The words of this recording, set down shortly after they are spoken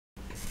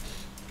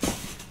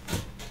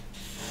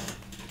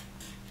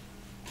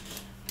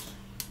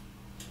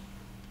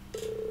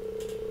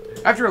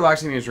After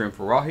relaxing in his room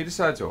for a while, he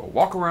decided to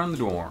walk around the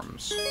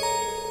dorms.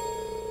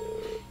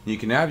 You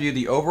can now view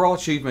the overall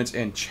achievements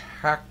and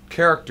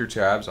character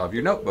tabs of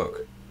your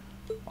notebook.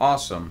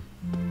 Awesome.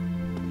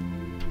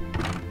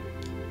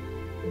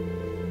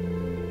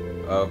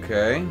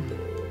 Okay.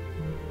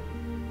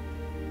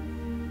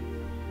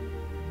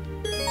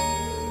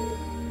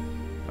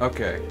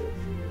 Okay.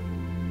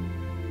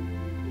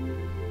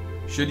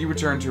 Should you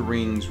return to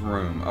Reen's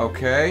room?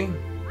 Okay.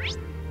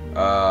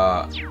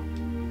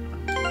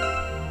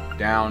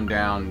 Down,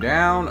 down,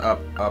 down,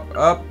 up, up,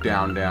 up,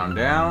 down, down,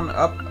 down,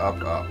 up,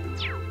 up, up.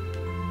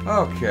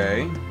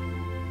 Okay.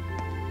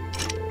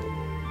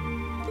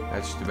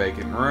 That's just a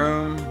vacant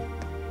room.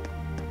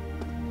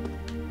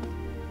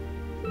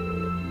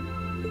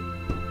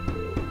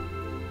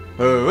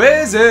 Who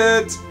is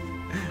it?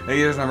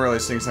 He doesn't really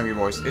sing-songy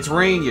voice. It's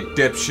Reen, you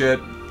dipshit.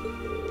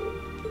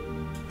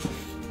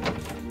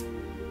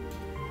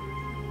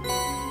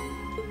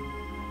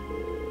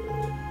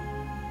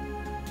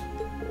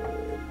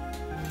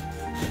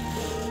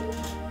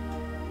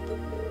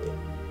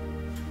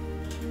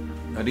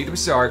 I need to be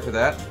sorry for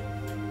that.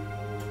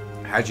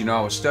 How'd you know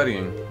I was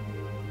studying?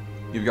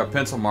 You've got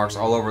pencil marks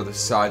all over the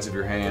sides of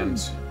your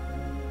hands.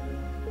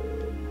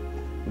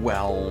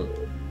 Well,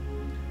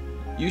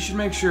 you should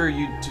make sure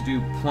to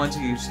do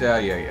plenty of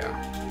study. Yeah.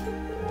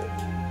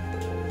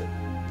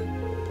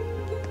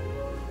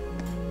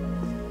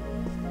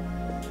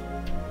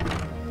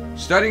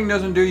 Studying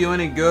doesn't do you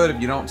any good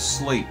if you don't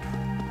sleep.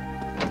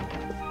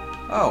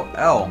 Oh,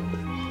 L.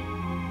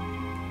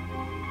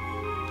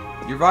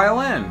 Your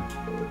violin.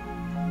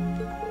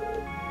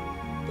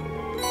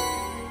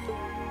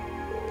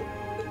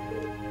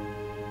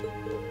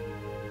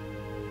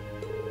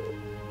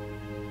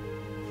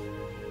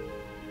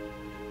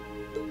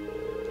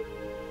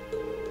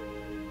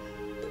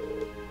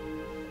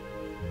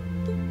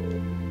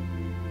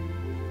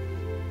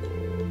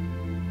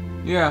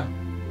 Yeah.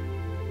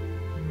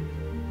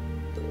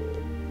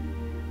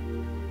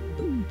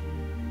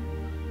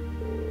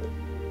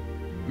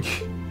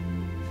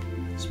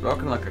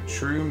 Spoken like a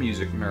true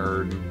music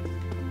nerd.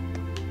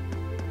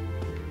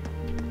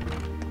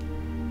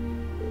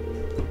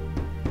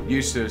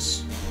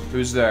 Eustace,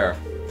 who's there?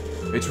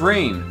 It's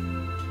Reen.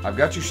 I've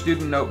got your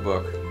student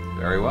notebook.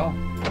 Very well.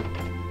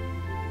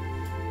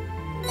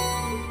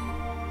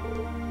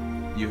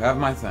 You have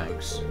my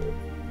thanks.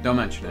 Don't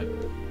mention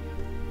it.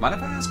 Mind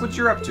if I ask what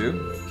you're up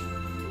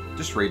to?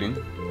 Just reading.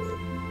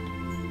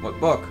 What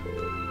book?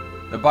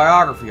 The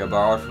biography I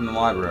borrowed from the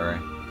library.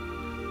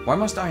 Why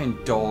must I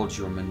indulge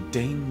your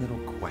mundane little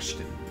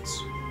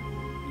questions?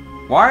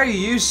 Why are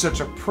you such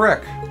a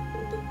prick?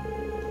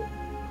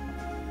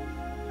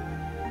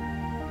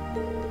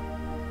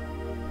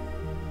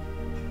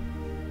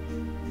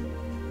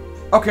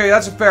 Okay,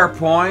 that's a fair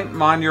point.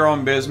 Mind your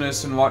own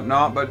business and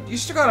whatnot, but you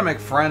still gotta make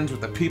friends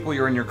with the people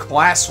you're in your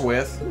class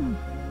with.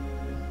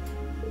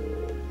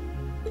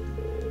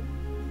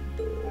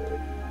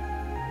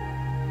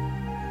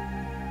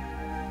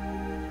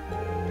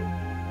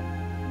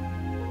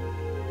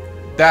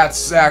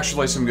 That's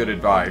actually some good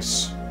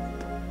advice.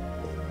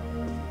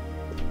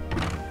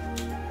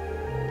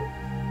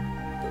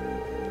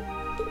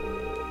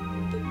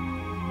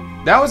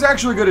 That was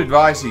actually good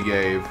advice he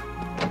gave.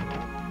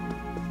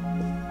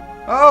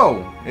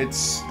 Oh,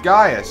 it's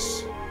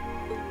Gaius.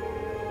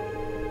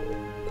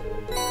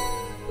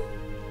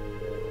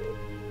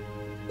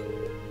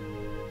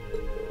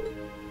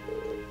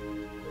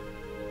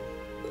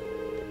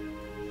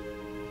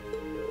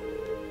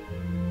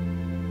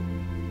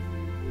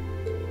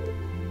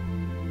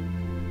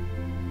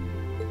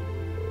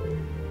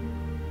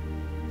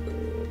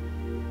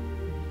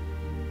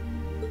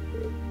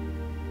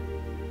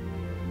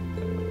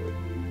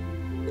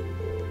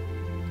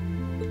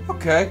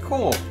 Okay,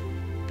 cool.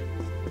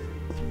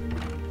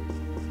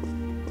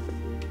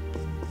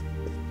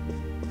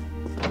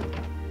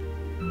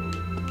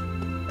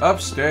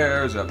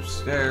 Upstairs,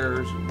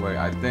 upstairs. Wait,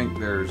 I think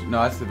there's...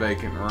 No, that's the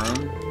vacant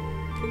room.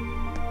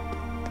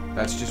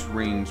 That's just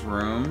Reen's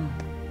room.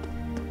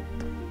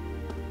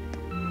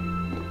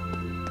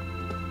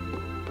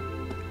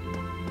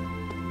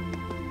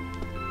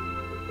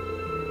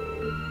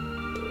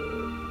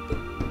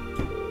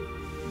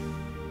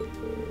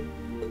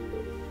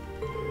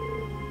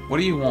 What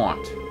do you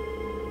want?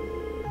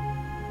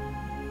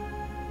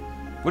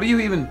 What are you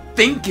even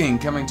thinking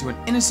coming to an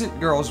innocent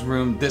girl's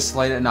room this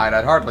late at night?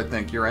 I'd hardly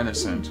think you're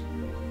innocent.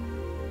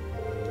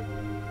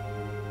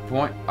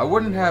 Point. I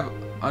wouldn't have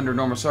under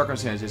normal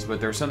circumstances, but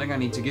there's something I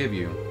need to give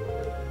you.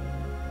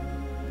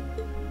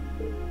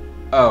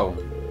 Oh.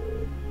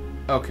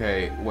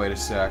 Okay, wait a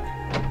sec.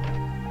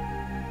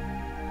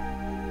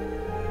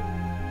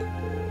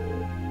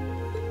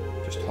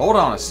 Just hold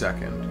on a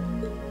second.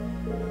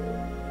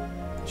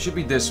 It should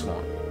be this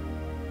one.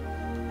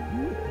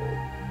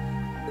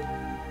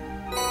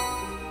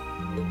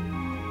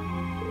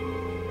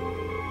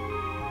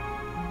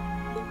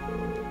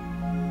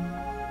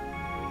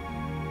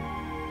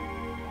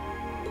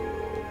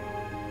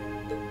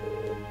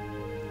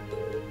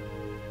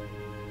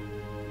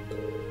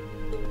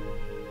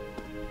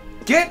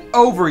 Get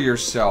over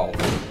yourself.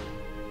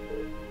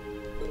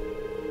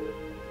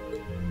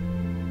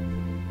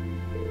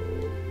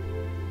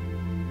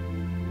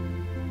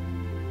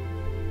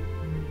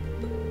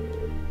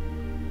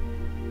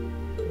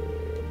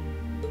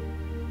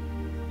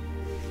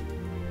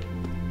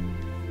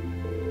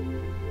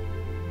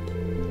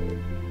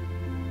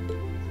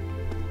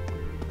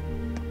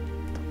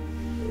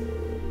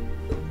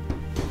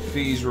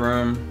 Fee's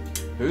room.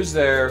 Who's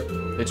there?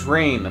 It's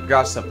Reen. I've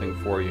got something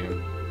for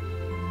you.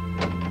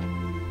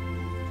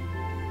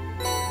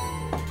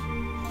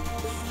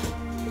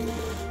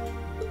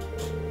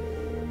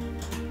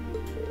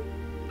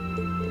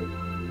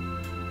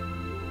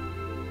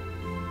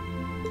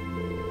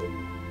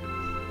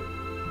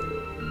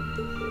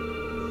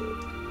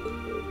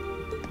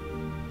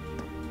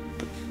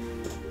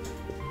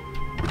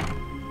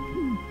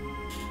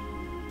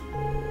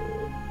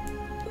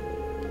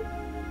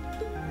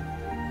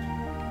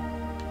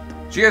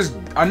 She has...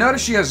 I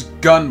noticed she has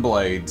gun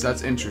blades.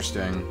 That's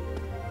interesting.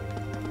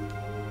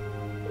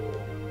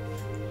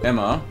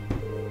 Emma?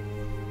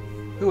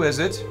 Who is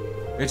it?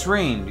 It's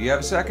Reen. Do you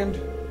have a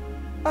second?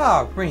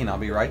 Ah, Reen, I'll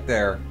be right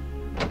there.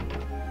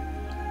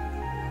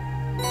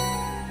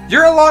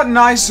 You're a lot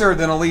nicer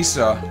than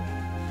Elisa.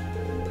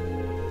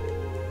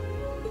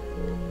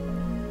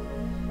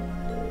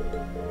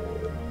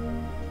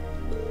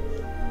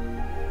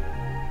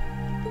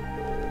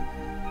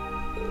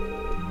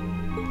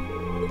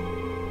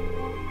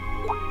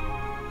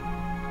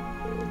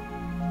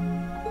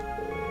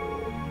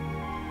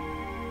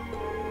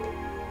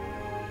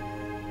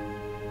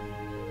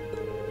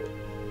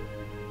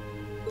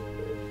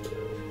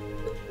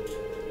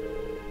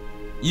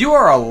 You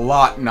are a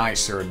lot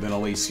nicer than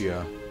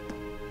Alicia.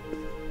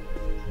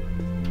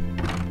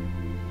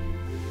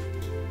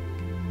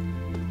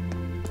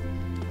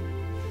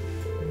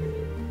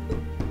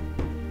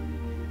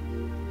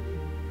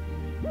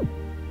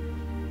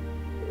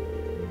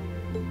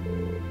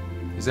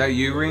 Is that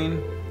you,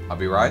 Reen? I'll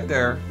be right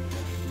there.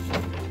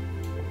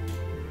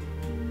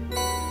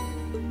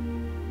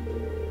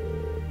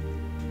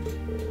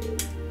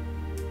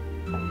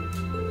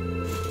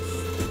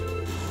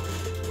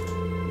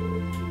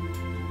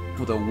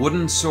 With a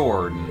wooden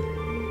sword.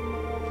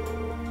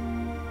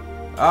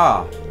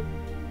 Ah.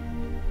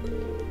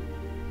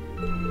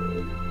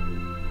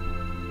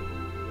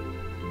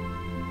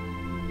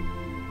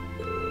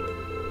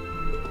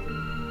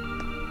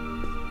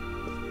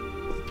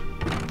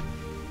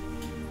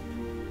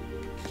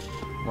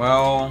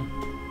 Well.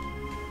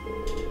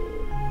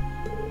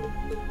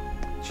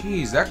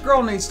 Jeez, that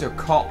girl needs to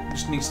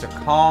just needs to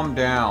calm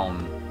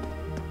down.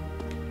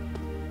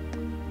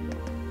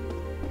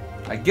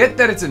 I get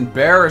that it's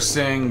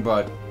embarrassing,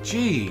 but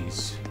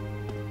jeez.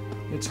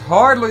 It's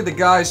hardly the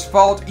guy's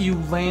fault you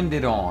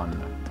landed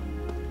on.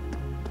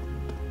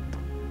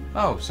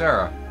 Oh,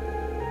 Sarah.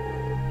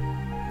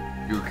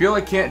 You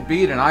really can't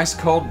beat an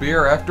ice-cold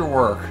beer after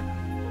work.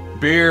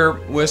 Beer,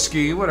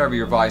 whiskey, whatever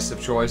your vice of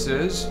choice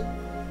is.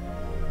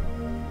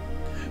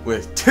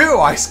 With 2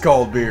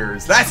 ice-cold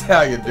beers, that's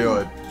how you do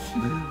it.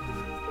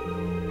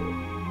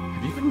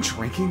 Have you been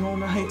drinking all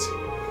night?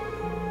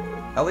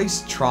 At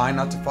least try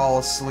not to fall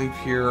asleep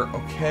here,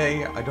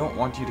 okay? I don't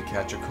want you to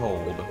catch a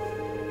cold.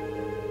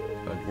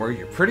 But worry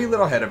your pretty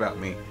little head about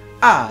me.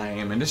 I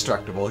am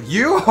indestructible.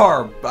 You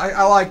are...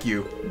 I like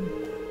you.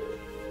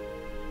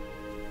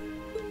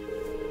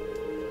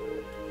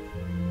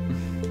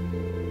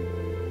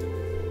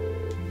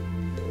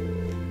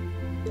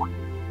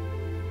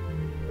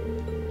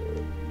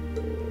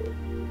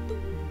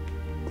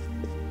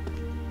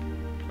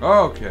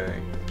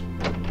 Okay.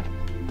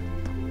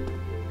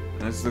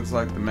 This looks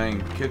like the main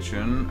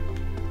kitchen.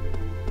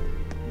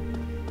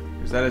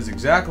 Because that is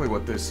exactly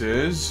what this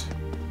is.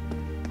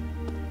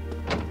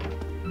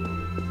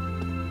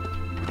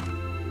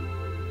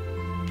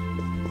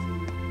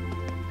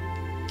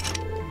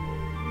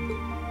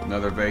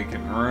 Another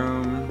vacant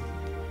room.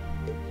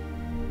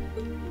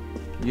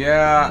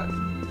 Yeah.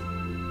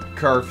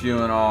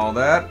 Curfew and all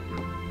that.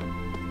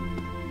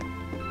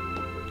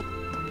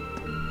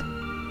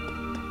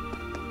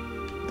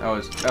 That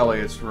was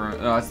Elliot's room.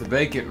 No, that's the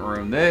vacant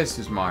room. This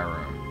is my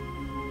room.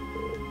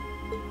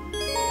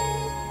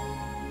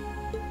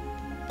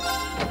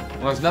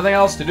 Well, there's nothing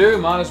else to do.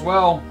 Might as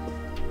well.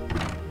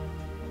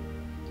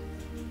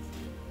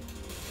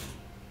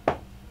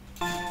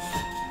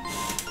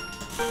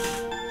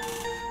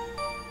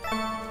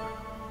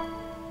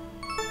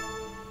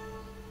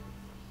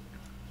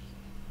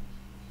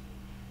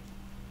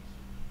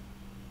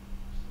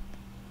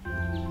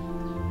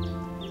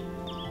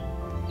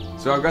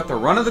 So I've got the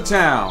run of the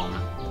town.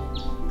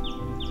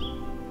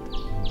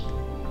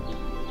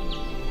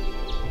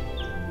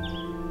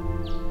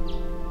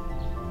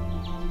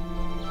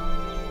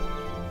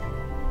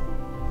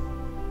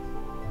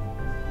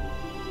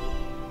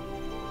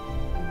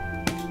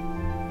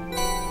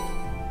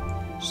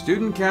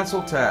 Student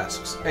cancel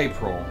tasks,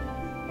 April.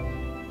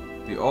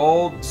 The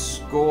old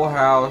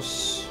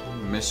schoolhouse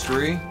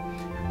mystery.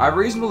 I have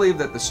reason to believe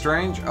that the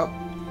strange... Oh,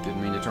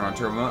 didn't mean to turn on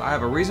turbo mode. I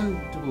have a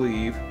reason to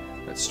believe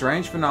that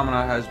strange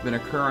phenomena has been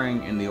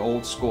occurring in the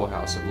old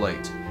schoolhouse of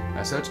late.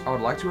 As such, I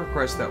would like to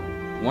request that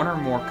one or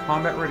more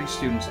combat-ready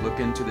students look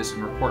into this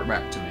and report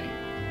back to me.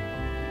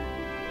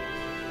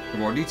 For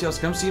more details,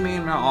 come see me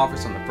in my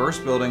office on the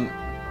first building,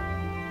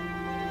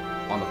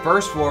 on the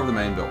first floor of the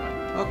main building.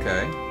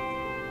 Okay.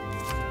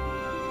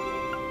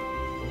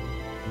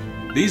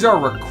 These are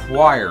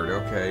required,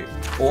 okay.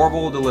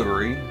 Orbital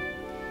delivery.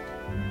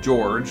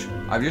 George.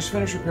 I've just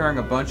finished repairing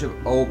a bunch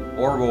of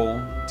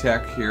orbital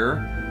tech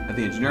here at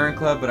the engineering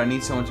club, but I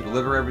need someone to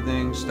deliver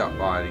everything. Stop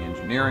by the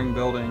engineering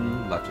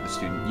building, left of the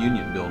student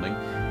union building,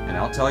 and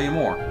I'll tell you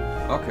more.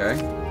 Okay.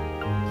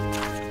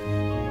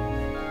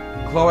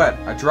 Chloette,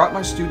 I dropped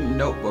my student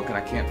notebook and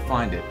I can't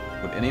find it.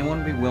 Would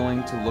anyone be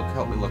willing to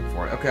help me look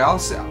for it? Okay, I'll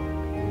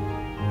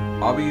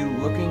be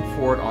looking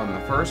for it on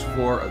the first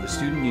floor of the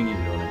student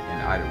union building,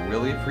 and I'd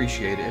really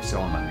appreciate it if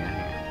someone lent me a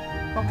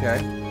hand.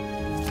 Okay.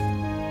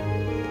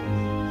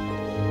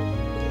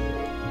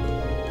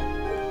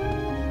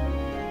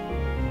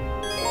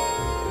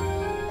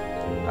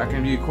 I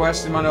can view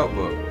quests in my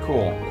notebook.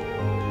 Cool.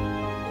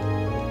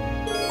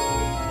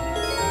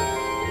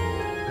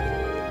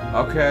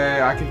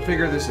 Okay, I can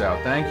figure this out.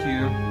 Thank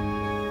you.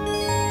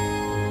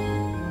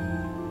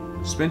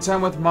 Spend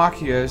time with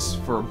Machias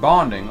for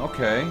bonding.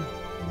 Okay.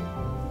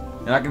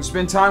 And I can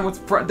spend time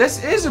with friends.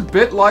 This is a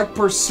bit like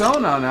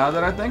Persona now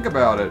that I think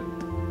about it.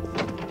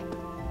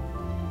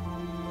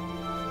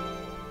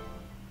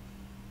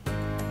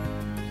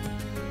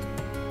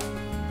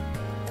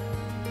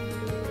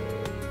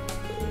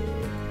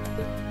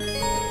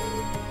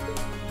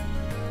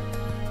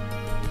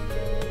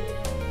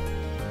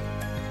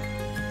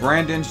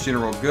 Brandon's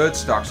General Goods,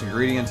 stocks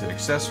ingredients and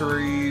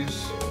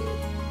accessories.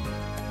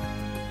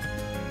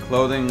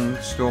 Clothing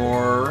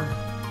store.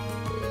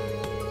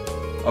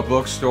 A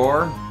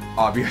bookstore.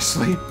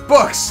 Obviously.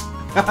 Books!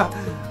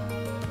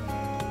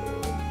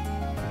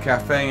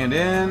 Cafe and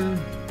Inn.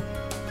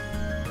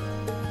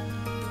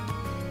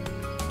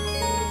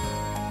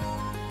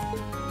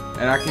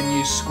 And I can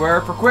use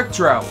Square for quick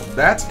travel.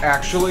 That's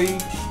actually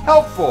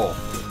helpful.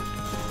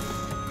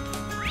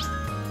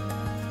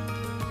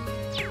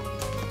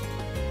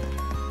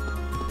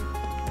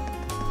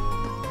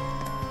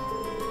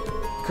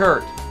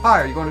 Kurt.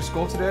 Hi, are you going to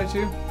school today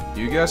too?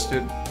 You guessed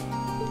it.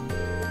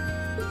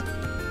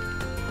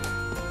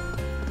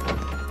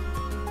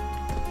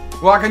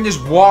 Well, I can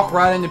just walk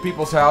right into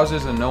people's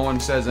houses and no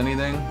one says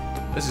anything.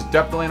 This is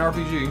definitely an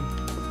RPG.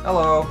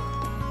 Hello.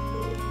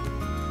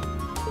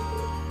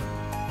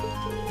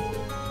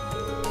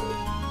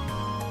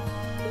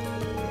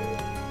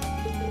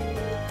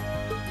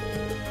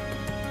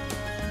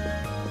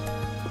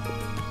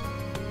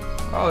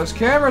 Oh, this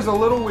camera's a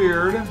little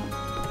weird.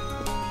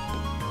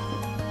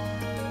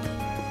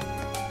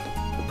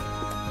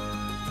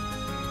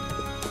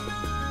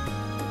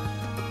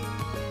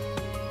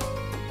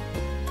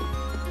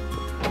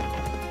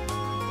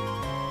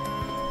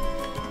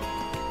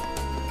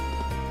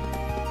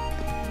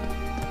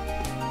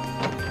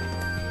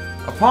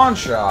 Pawn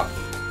shop.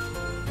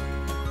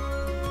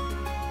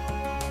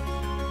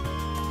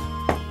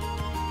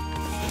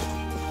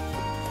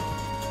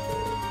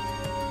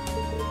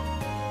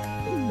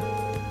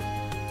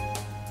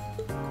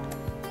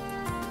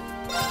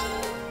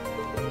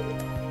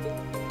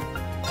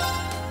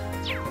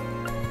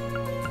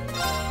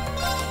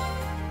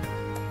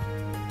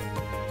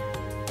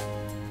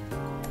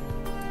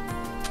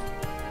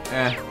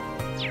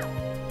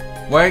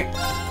 Wait.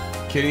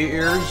 Kitty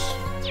ears.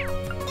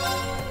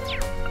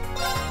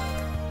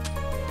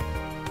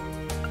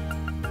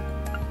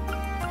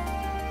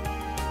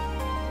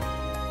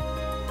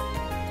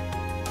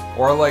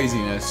 Or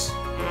laziness.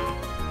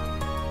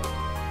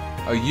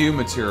 A U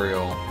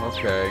material.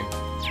 Okay.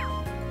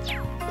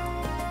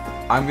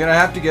 I'm gonna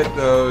have to get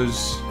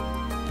those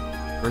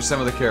for some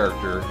of the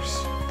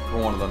characters.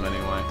 For one of them,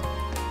 anyway.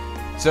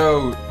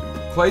 So,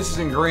 places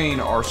in green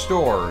are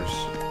stores.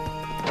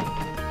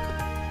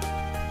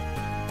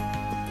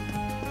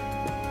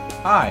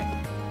 Hi.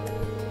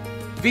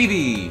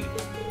 Phoebe!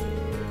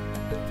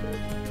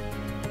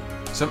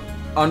 Some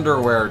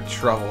underwear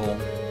trouble.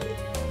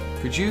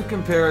 Could you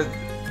compare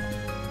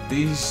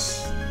these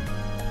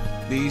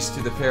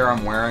to the pair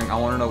I'm wearing? I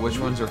want to know which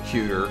ones are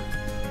cuter.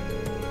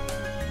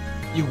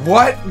 You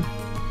what?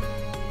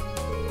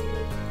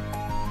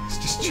 He's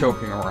just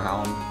joking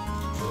around.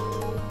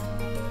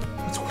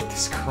 What's with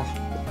this girl?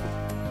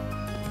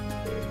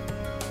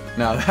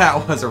 Now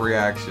that was a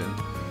reaction.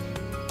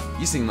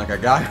 You seem like a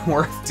guy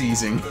worth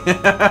teasing.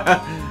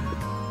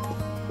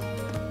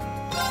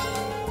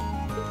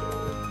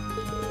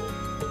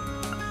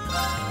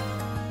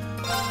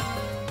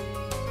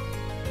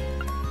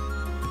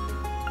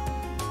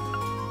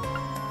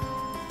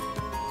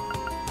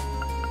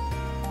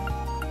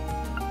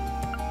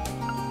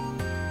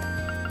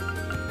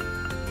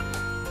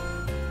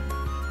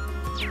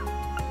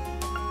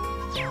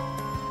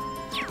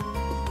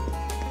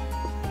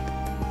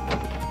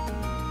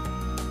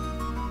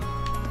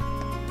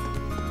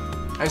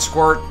 Hi,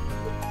 Squirt.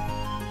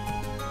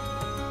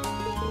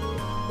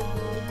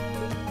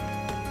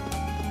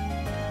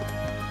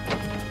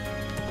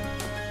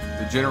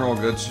 general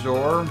goods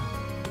store.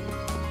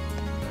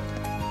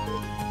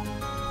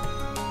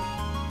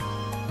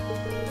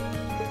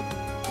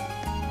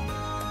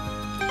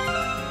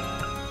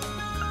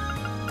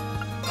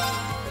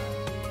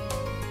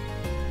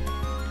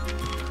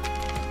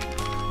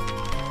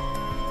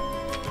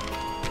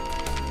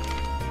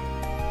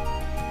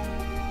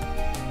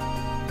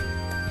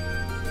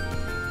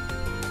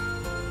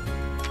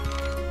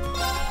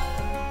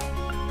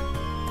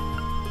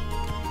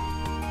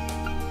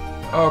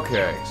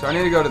 Okay, so I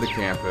need to go to the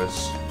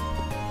campus.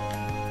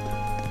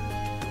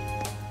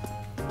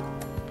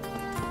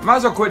 Might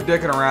as well quit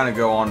dicking around and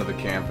go onto the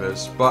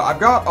campus, but I've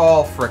got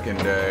all frickin'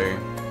 day.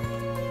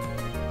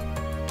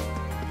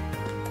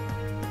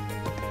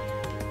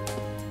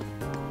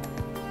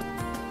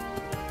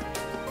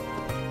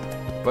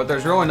 But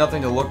there's really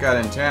nothing to look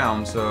at in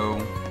town, so...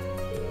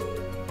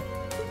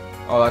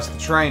 Oh, that's the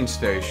train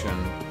station.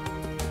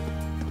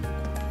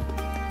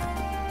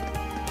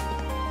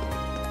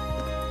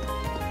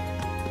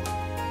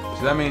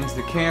 So that means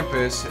the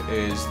campus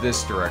is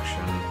this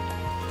direction.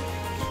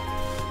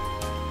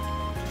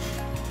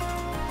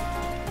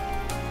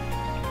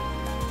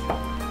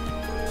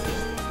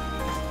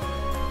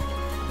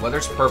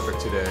 Weather's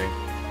perfect today.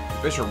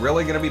 Fish are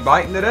really gonna be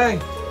biting today.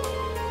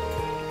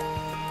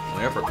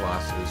 The upper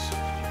classes.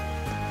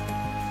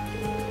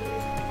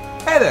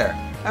 Hey there!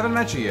 Haven't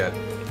met you yet.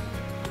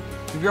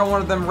 You've got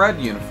one of them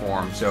red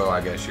uniforms, so I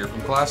guess you're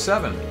from class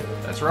 7.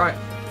 That's right.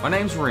 My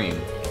name's Reem.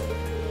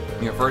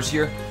 Your first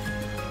year?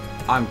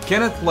 I'm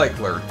Kenneth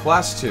Lakeler,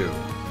 class 2.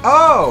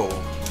 Oh!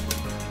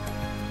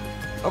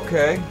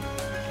 Okay.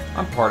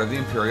 I'm part of the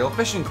Imperial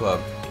Fishing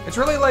Club. It's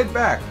really laid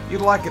back.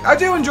 You'd like it. I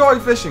do enjoy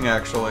fishing,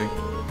 actually.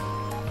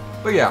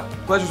 But yeah,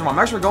 pleasure's mine. I'm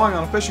actually going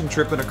on a fishing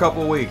trip in a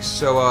couple weeks,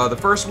 so the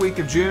first week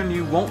of June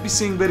you won't be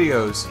seeing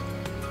videos.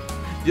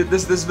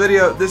 This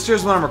video, this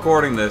year's when I'm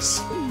recording this.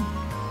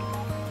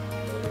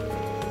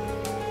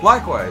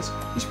 Likewise,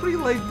 he's pretty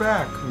laid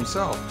back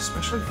himself,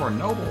 especially for a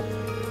noble.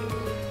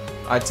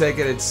 I take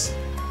it it's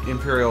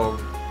Imperial...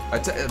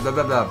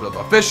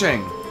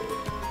 fishing!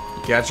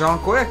 You catch on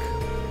quick.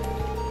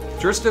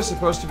 Drista's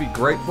supposed to be a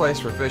great place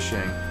for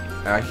fishing.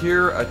 I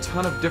hear a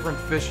ton of different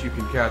fish you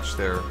can catch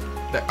there.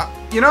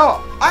 You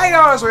know, I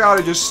honestly ought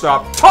to just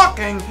stop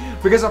talking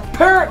because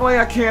apparently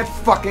I can't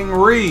fucking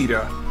read.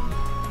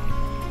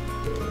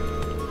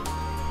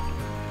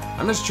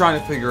 I'm just trying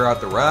to figure out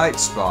the right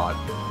spot.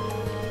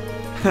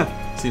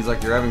 Seems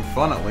like you're having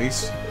fun at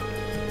least.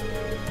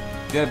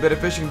 You did a bit of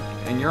fishing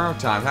in your own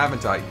time,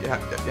 haven't I?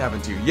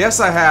 Haven't you? Yes,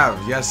 I have.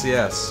 Yes,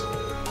 yes.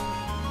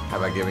 How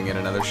about giving it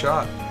another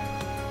shot?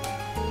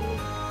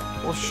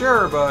 Well,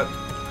 sure, but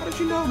how did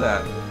you know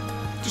that?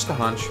 Just a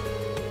hunch.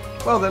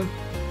 Well then,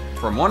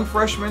 from one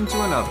freshman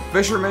to another,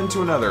 fisherman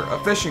to another,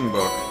 a fishing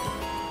book,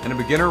 and a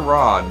beginner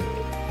rod.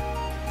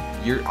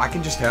 I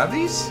can just have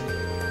these?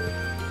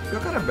 I feel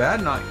kind of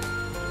bad not...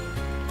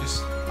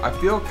 I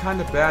feel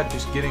kind of bad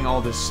just getting all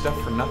this stuff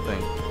for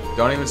nothing.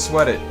 Don't even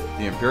sweat it.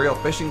 The Imperial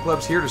Fishing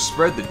Club's here to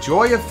spread the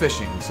joy of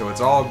fishing, so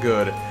it's all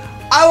good.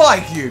 I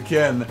like you,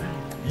 Ken.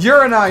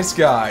 You're a nice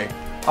guy.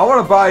 I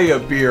want to buy you a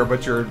beer,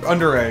 but you're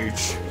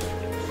underage.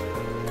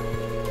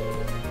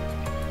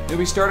 You'll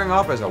be starting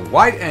off as a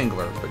white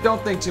angler, but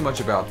don't think too much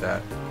about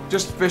that.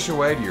 Just fish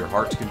away to your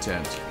heart's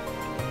content.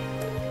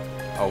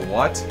 A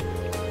what?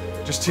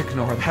 Just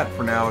ignore that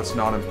for now, it's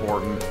not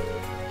important.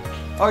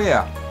 Oh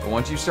yeah, but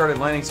once you've started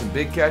landing some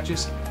big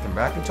catches, come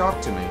back and talk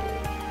to me.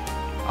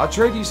 I'll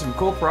trade you some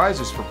cool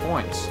prizes for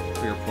points.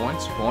 For your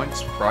points,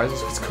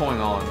 prizes, what's going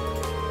on?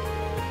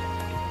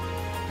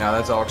 Now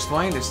that's all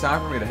explained, it's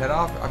time for me to head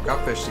off. I've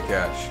got fish to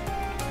catch.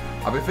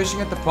 I'll be fishing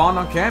at the pond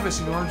on campus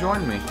if you want to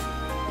join me.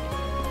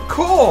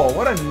 Cool!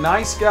 What a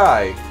nice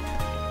guy.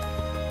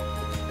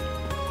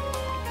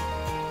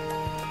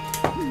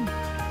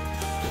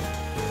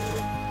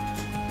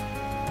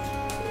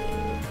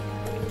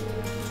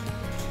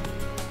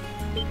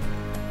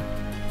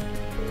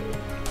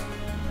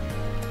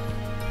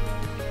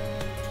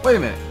 Wait a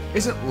minute,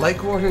 isn't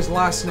Lakewood his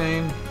last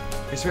name?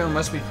 His family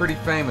must be pretty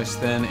famous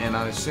then, and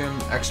I assume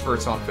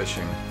experts on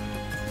fishing.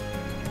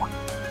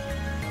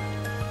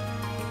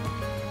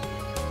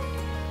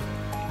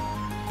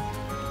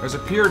 There's a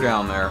pier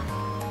down there.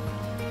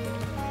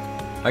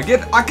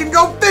 I can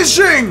go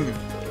fishing!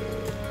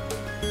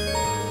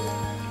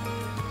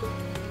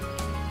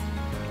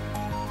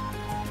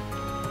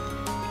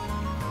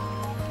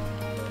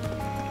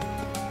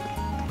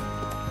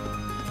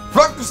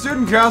 Fuck the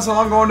student council,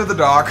 I'm going to the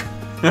dock.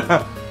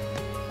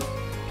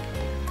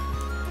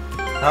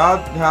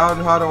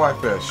 How do I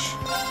fish?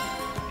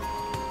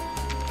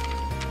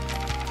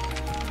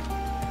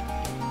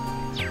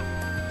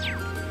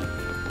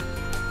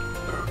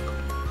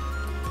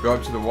 Go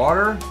up to the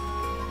water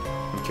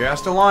and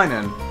cast a line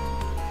in.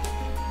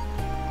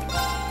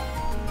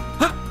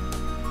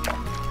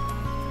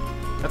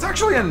 That's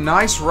actually a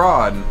nice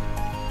rod.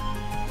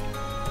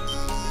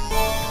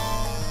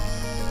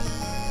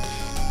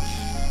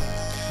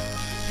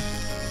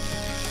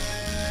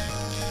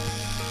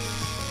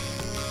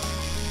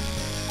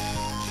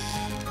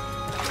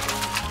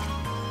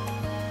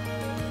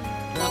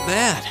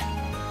 bad.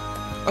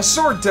 A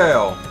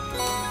swordtail!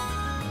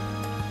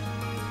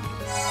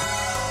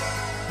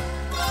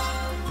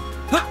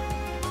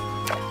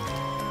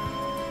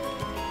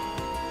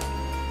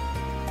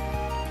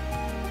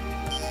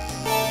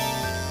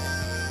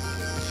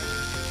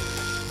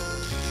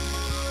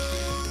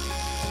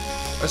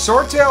 A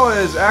swordtail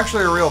is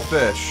actually a real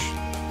fish.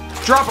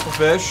 Tropical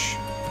fish.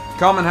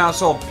 Common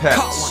household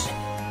pets.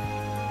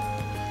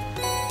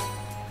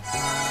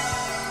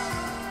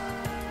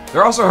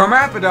 They're also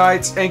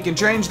hermaphrodites and can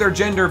change their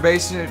gender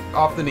based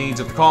off the needs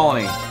of the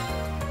colony.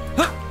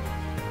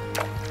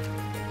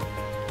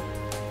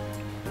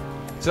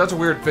 So that's a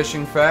weird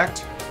fishing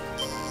fact.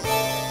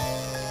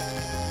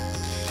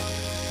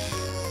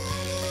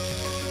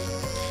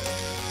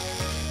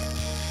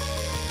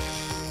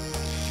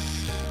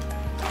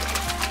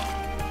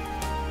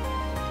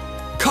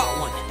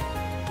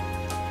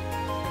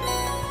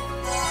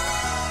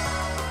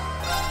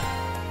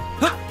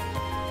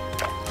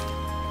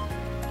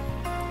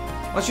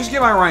 Let's just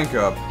get my rank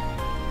up.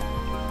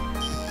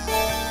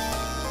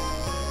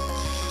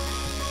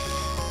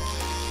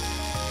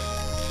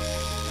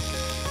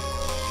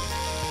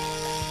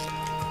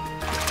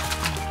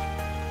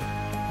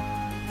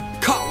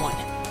 Caught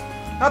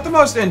one. Not the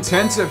most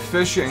intensive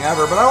fishing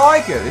ever, but I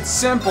like it. It's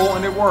simple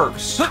and it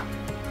works.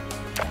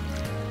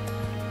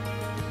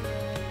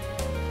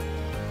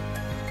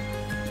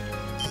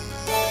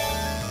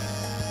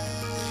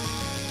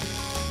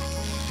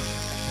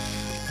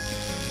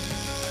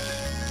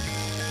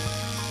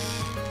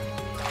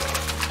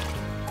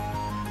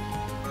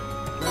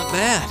 Not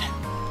bad.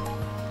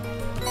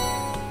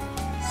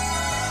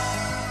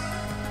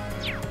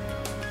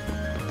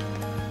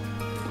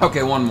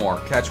 Okay, one more.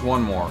 Catch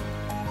one more.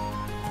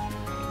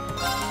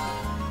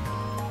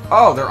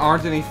 Oh, there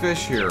aren't any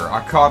fish here.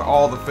 I caught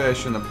all the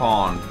fish in the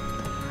pond.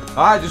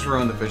 I just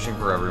ruined the fishing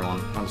for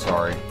everyone. I'm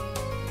sorry.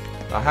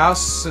 A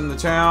house in the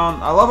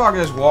town. I love how I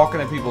can just walk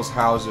into people's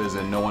houses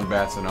and no one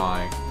bats an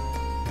eye.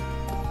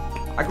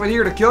 I come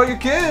here to kill your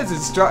kids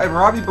and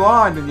rob you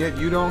blind, and yet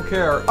you don't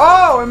care.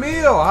 Oh,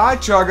 Emil! Hi,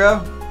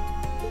 Chugga.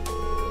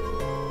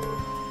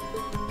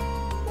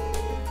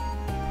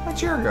 How'd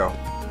chair go?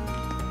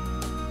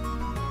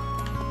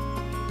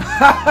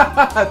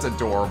 That's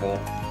adorable.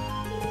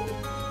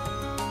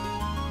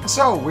 I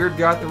saw a weird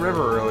guy at the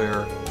river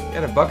earlier. He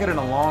had a bucket and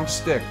a long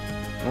stick,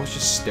 and was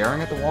just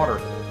staring at the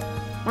water.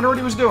 Wonder what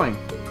he was doing.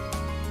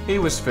 He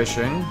was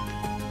fishing.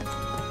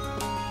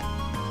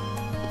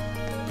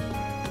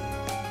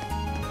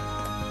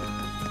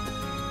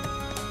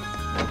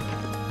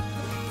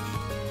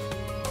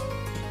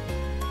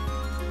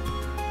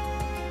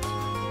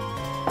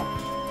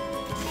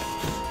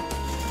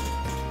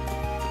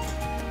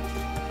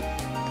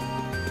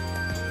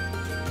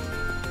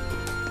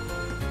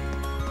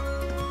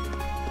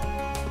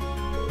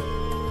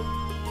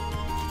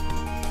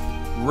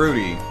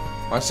 Rudy.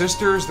 My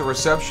sister's the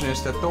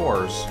receptionist at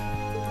Thor's.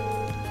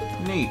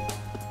 Neat.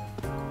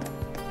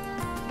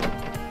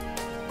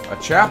 A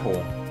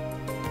chapel.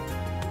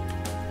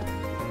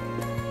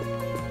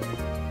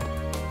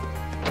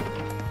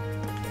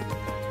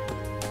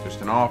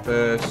 Just an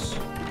office.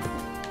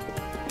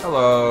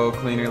 Hello,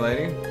 cleaner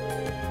lady.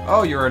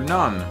 Oh, you're a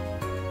nun.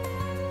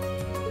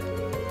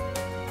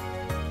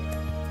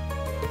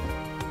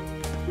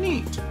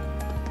 Neat.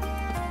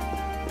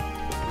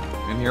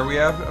 And here we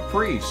have a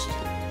priest.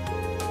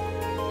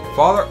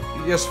 Father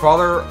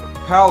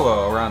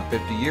Paolo, around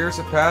 50 years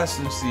have passed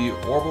since the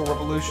Orbital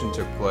Revolution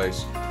took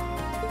place.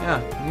 Yeah,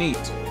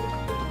 neat.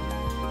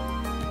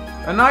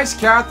 A nice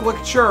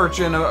Catholic church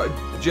and a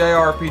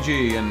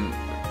JRPG, and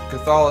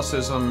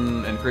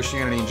Catholicism and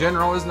Christianity in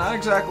general is not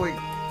exactly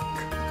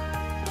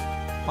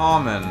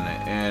common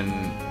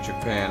in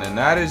Japan, and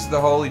that is the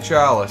Holy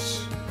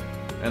Chalice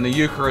and the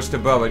Eucharist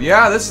above it.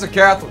 Yeah, this is a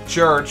Catholic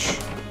church.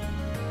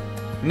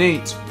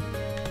 Neat.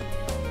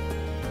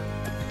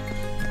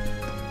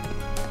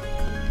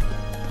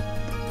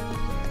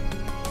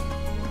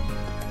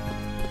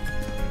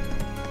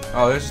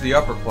 Oh, this is the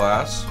upper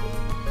class.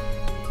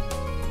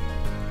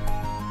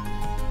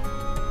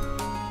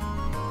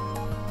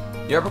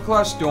 The upper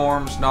class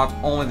dorms not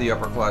only the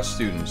upper class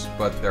students,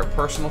 but their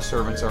personal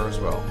servants are as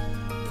well.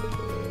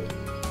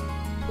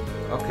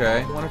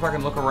 Okay, wonder if I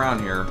can look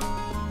around here.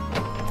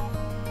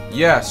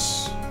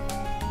 Yes.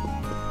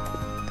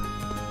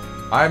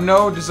 I have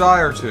no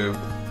desire to.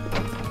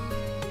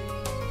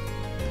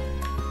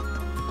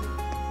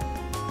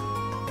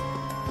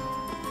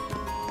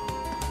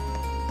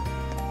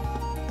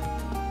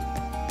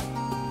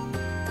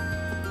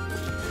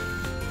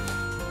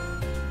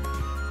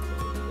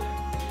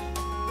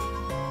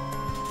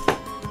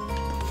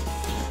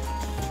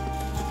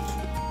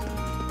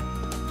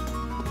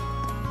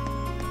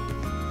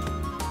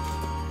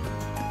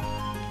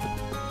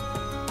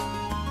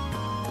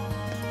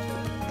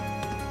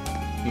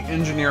 The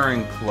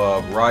engineering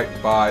club right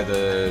by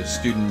the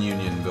student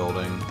union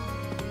building.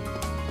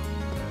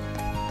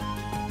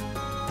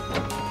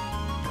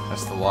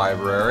 That's the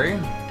library.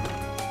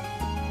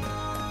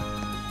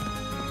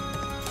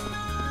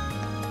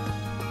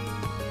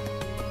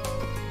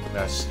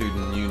 That's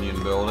Student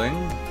Union Building.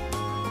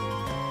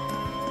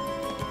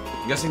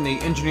 I'm guessing the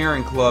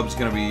engineering club's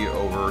gonna be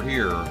over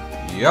here.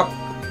 Yep.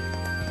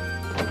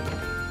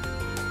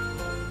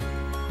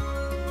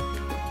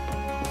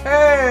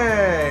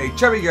 Hey,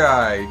 chubby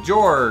guy,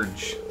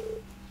 George.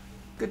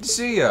 Good to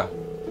see ya.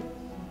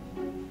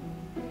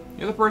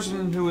 You're the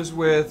person who was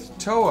with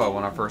Towa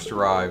when I first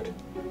arrived.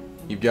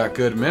 You've got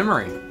good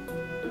memory.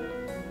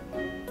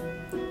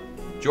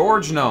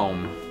 George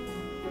Gnome.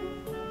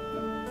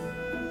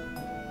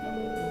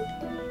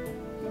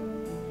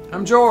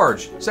 I'm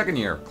George, second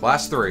year,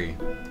 class 3.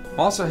 I'm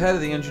also head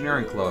of the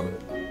engineering club.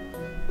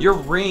 You're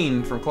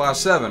Reen from class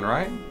 7,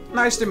 right?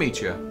 Nice to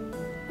meet you.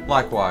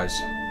 Likewise.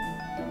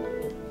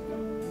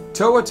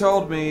 Towa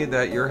told me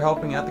that you're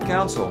helping out the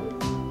council.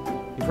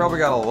 You probably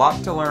got a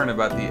lot to learn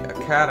about the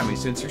academy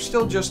since you're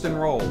still just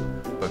enrolled,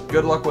 but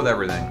good luck with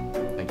everything.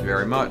 Thank you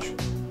very much.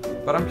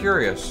 But I'm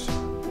curious.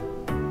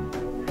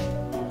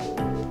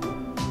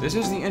 This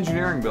is the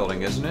engineering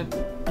building, isn't it?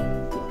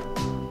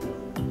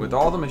 With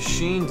all the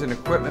machines and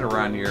equipment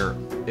around here,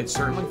 it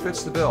certainly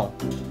fits the bill.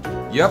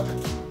 Yep.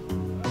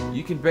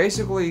 You can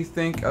basically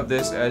think of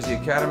this as the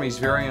Academy's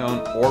very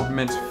own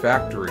Orbment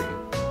factory.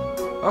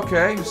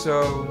 Okay,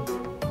 so...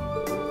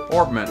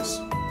 Orbments.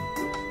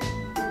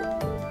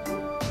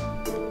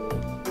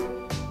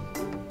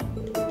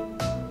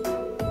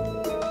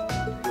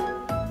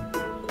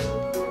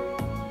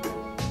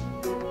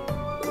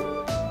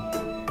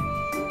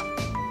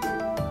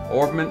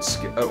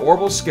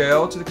 Orbital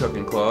scale to the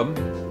cooking club.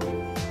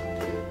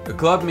 The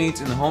club meets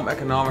in the home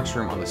economics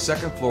room on the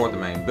second floor of the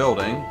main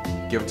building.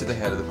 Give it to the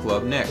head of the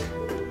club, Nick.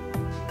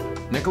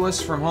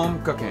 Nicholas from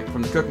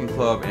the cooking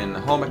club in the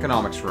home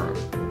economics room.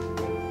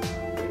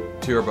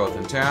 Two are both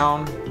in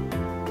town.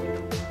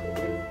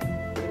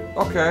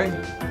 Okay.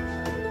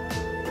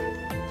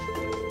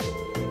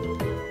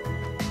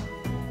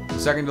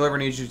 Second delivery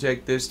needs you to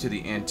take this to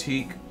the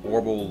antique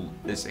orbital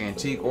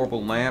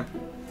lamp.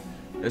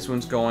 This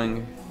one's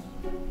going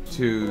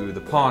to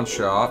the pawn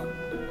shop.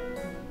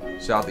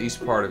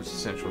 Southeast part of the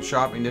central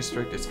shopping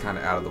district. It's kind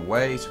of out of the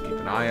way, so keep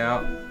an eye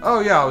out. Oh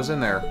yeah, I was in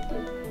there.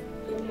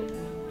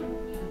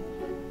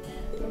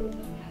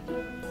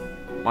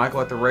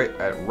 Michael at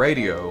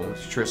radio,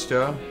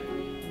 Trista.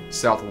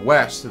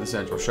 Southwest of the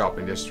central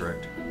shopping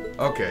district.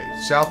 Okay,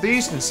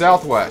 southeast and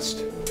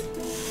southwest.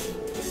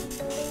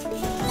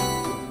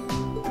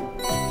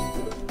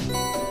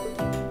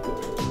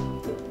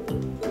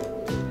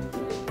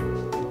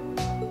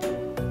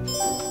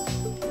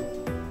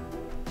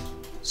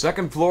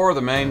 Second floor of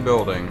the main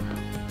building.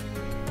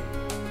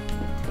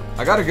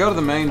 I gotta go to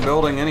the main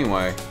building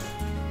anyway.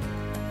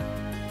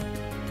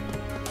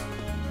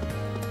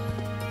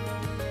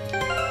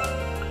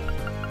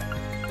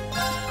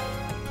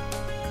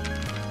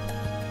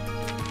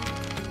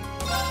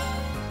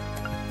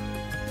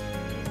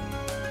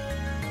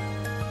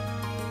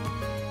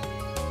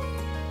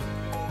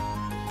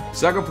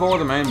 Second floor of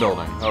the main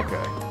building.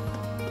 Okay.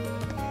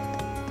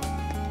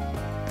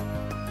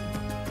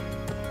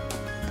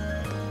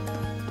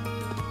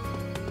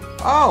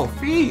 Oh,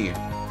 Fee!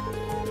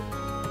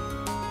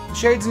 The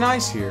shade's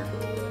nice here.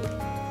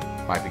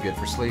 Might be good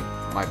for sleep,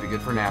 might be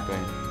good for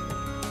napping.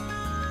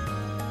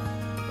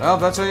 Well,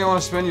 if that's how you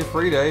want to spend your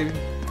free day.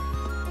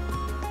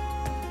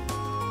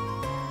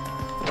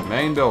 The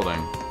main building.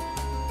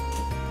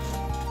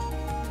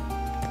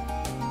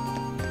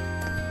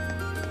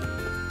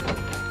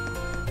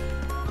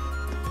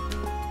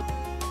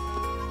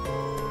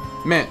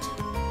 Mint.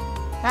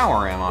 Now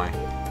where am I?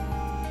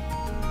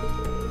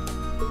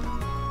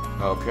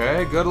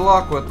 Okay, good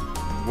luck with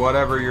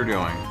whatever you're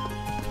doing.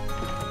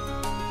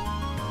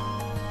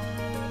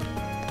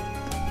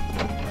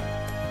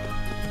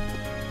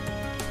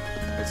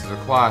 This is a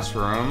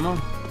classroom.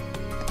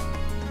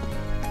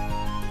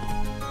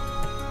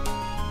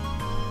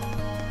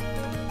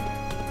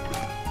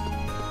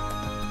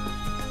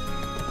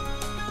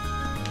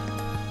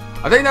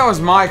 I think that was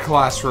my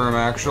classroom,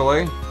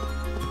 actually.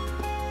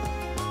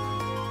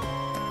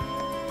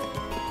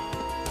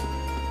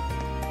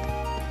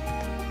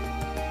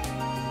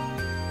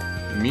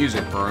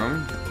 Music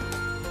room.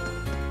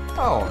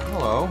 Oh,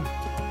 hello.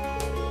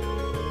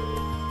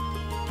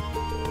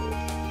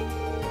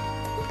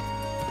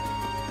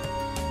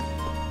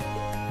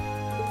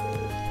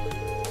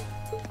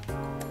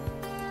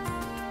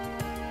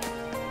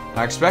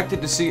 I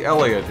expected to see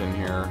Elliot in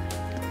here.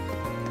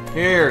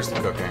 Here's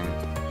the cooking.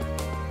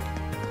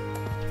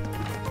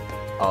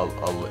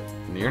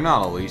 You're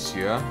not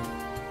Alicia.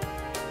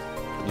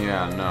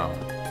 Yeah, no.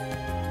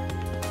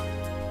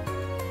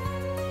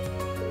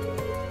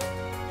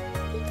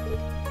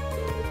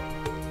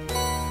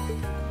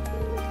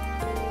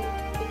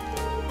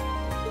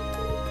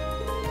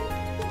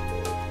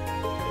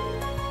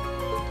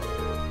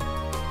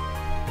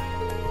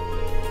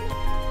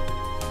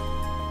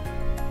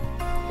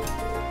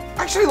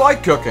 I actually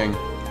like cooking.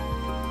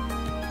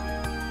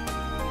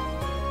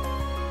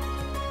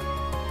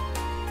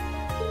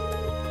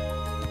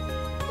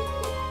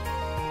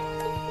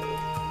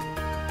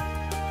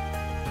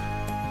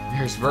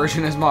 Here's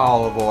virgin as my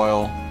olive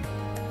oil.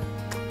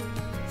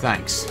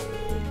 Thanks.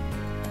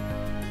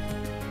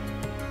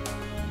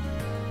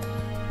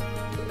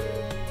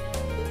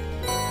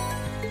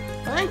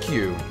 Thank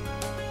you.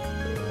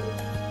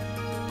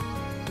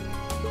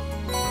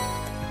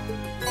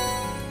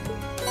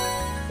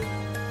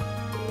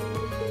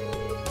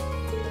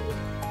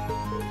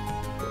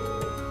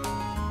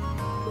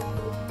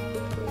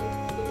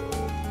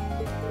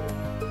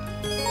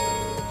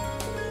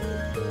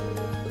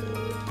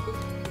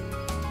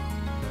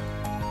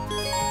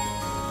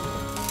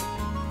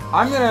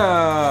 I'm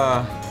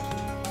gonna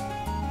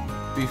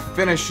be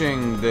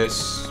finishing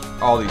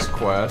all these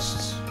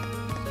quests.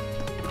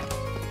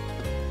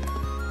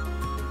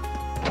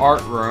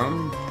 Art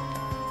room.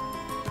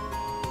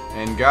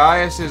 And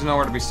Gaius is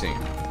nowhere to be seen.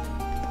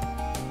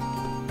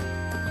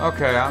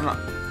 Okay, I'm not...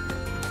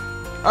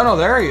 Oh no,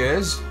 there he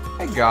is.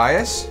 Hey,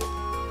 Gaius.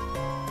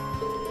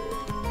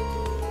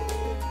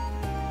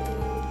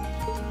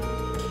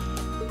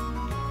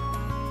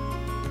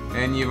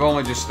 And you've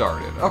only just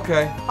started.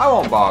 Okay, I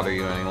won't bother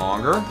you any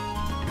longer.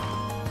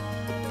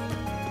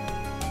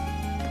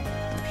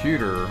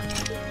 Computer.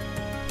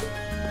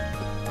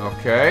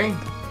 Okay.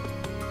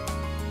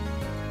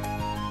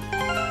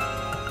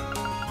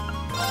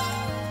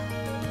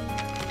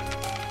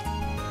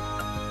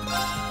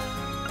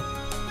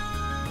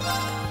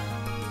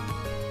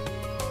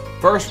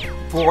 First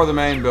floor of the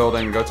main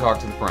building, go talk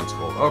to the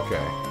principal.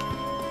 Okay.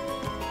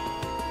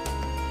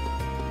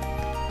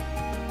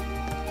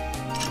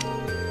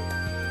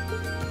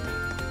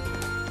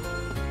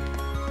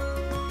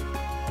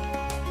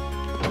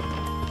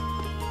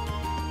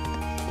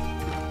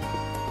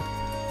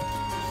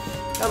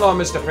 Hello,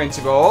 Mr.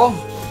 Principal.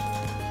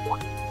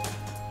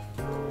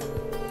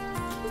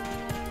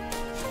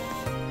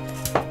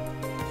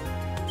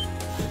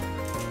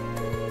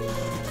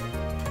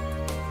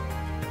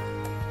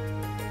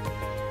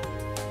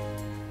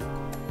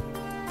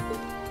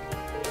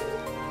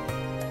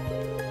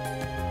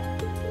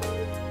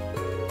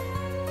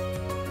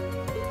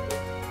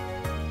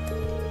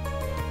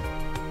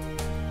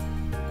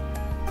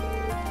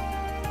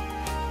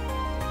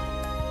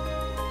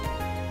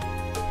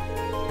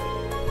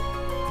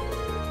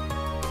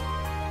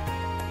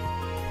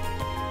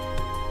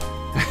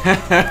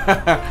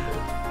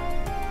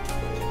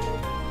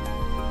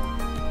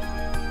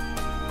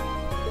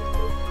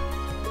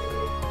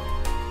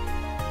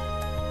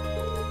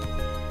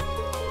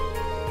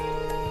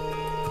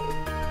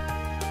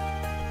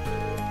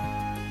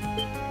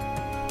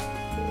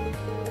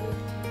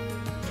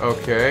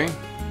 Okay.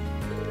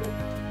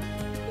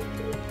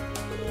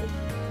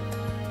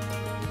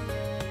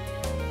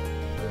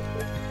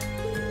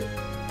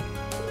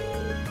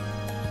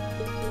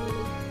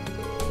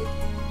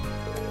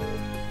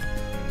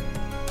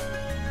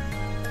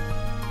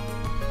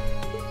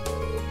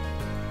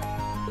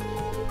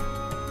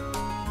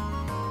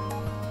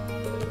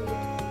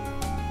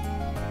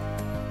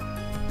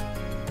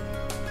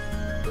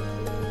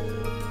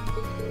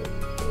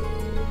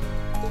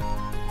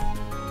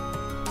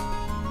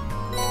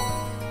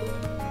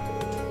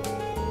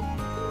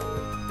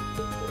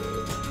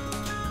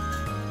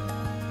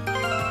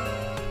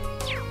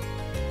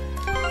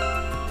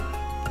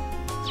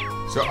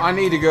 So I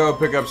need to go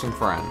pick up some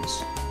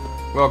friends.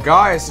 Well,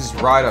 Gaius is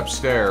right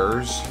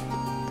upstairs,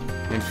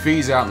 and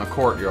Fee's out in the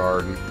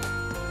courtyard.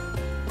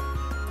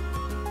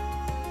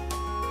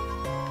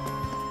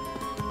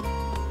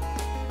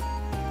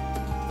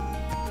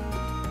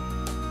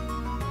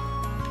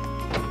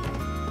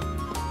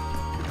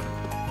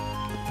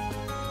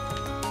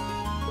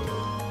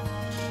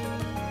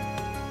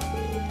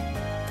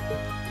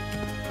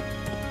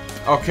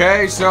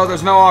 Okay, so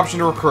there's no option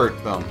to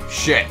recruit them.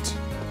 Shit.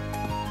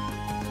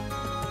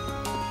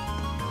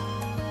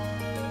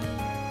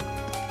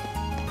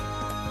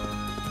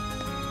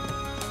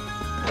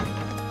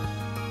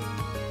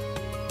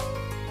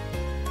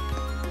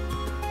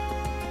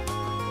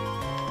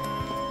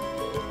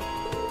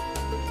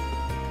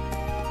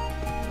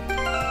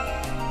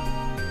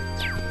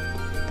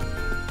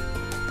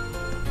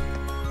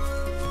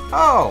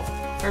 Oh,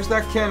 there's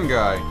that Ken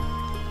guy.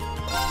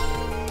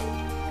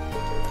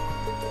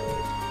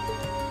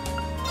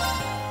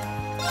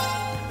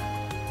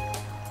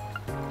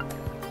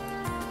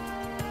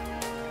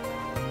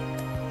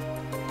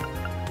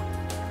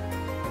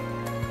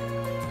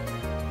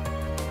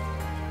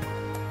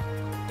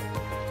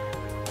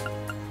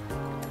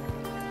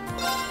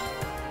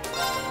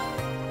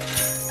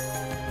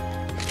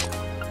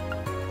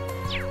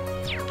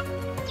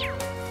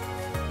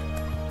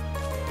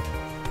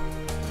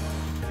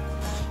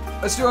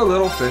 Let's do a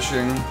little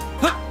fishing.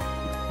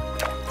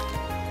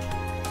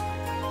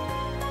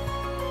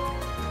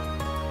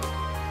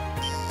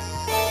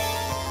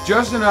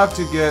 Just enough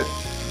to get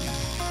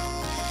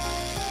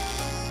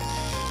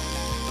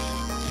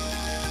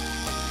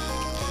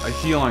a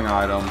healing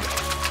item.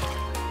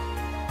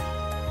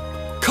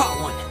 Caught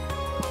one.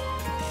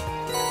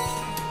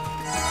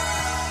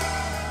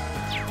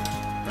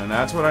 And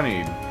that's what I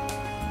need.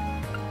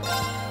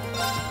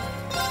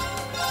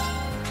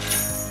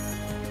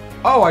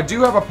 Oh, I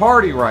do have a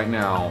party right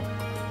now.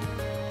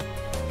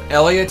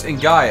 Elliot and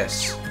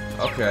Gaius.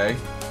 Okay.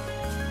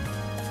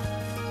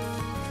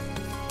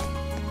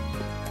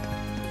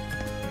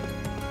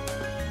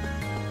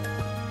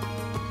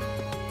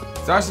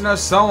 It's nice to know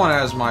someone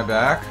has my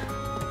back.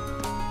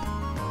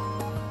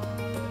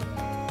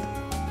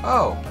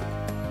 Oh.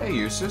 Hey,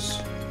 Eustace.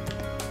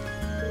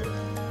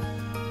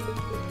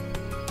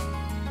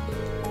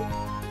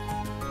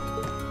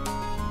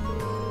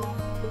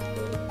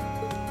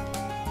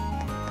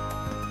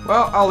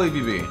 Well, I'll leave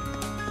you be.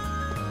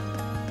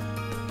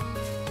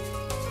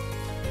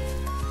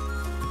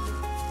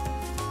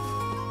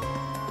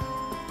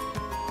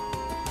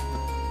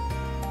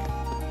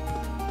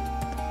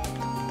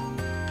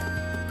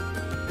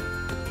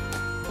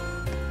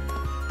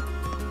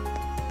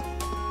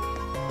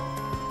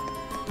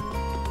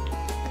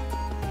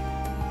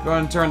 Go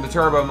ahead and turn the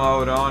turbo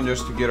mode on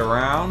just to get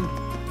around.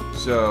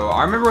 So,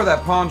 I remember where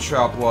that pawn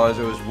shop was.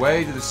 It was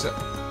way to the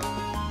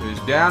it was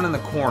down in the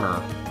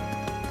corner.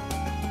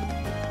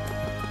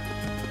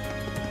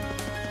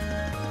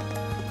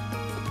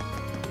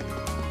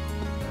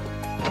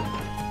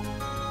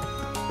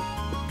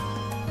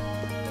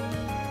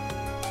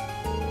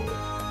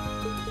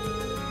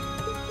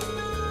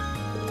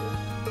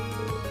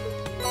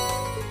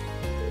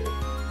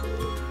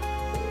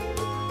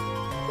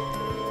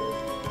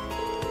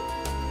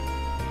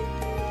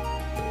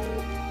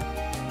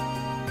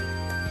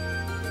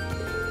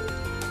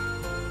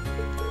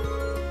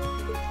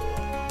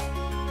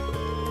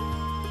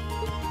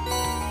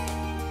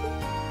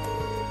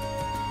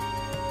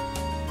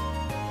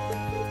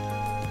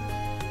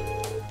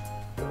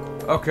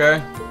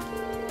 Okay.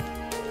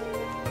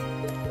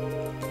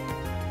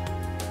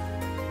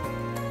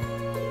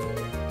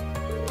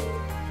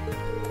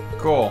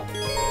 Cool.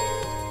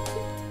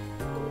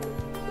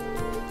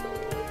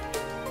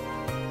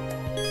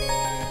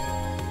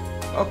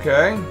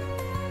 Okay.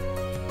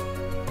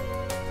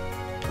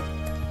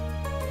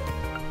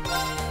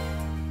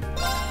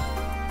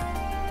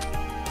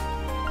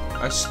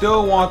 I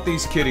still want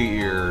these kitty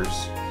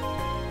ears.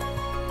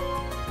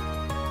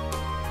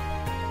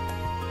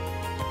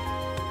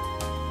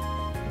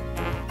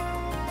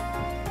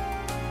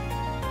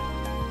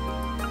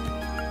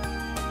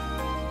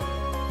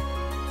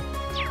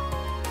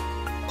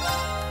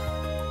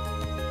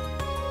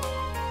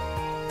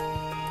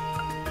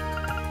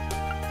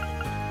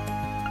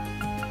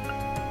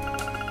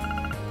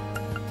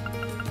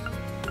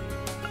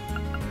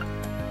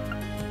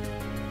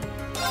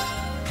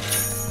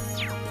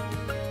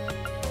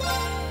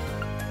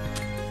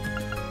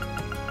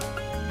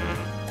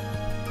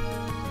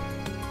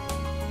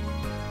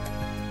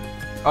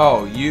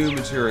 Oh, you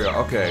material.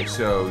 Okay,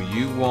 so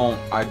you won't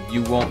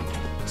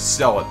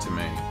sell it to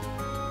me.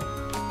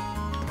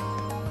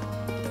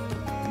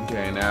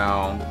 Okay,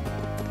 now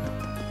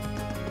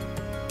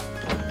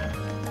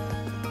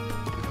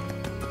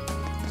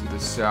to the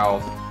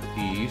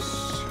southeast.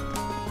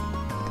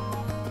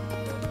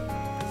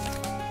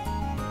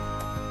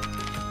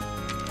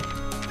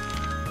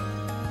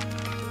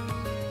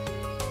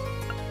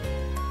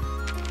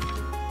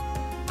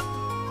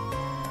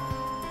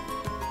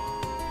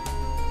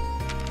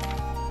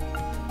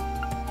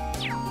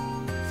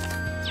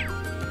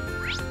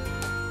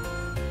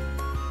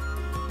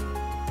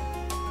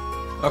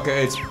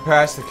 Okay, it's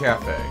past the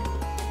cafe.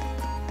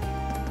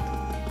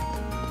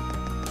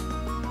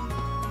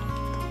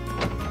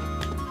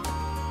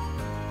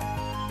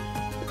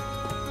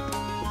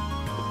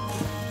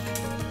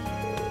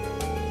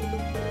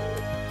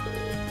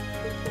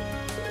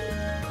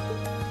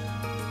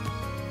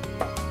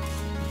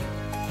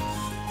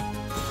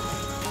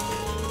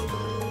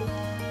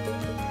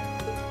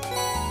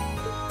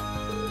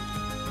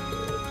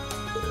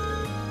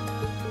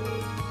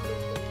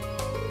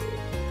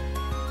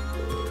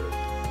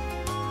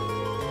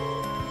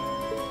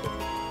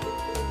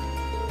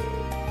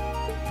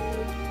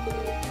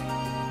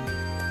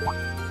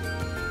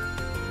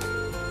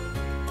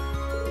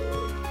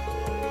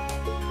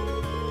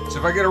 So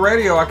if I get a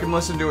radio, I can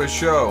listen to his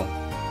show.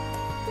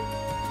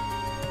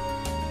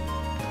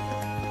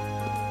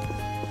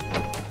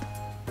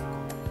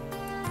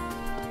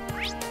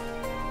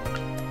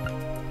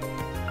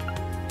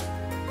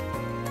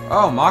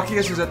 Oh,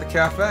 Machias is at the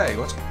cafe.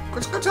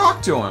 Let's go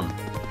talk to him.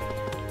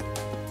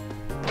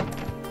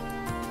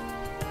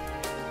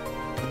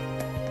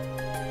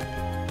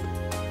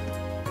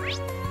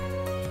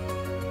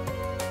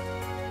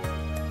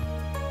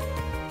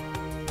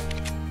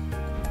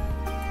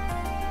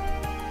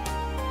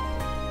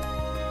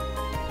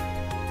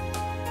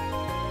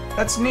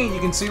 That's neat, you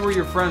can see where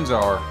your friends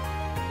are.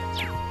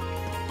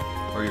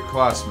 Or your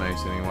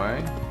classmates,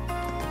 anyway.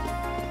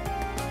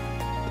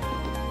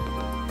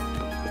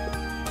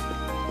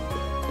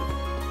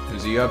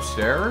 Is he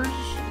upstairs?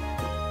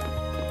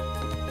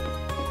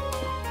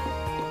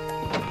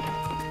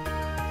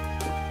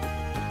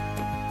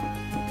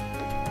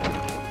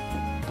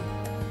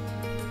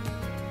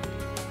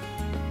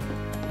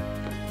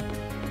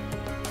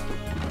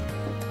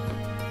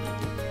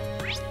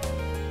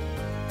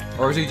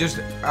 Or is he just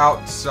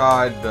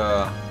outside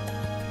the...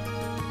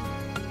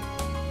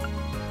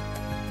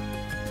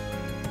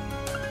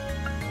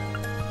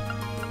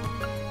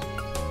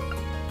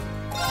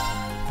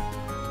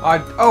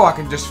 Oh, I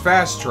can just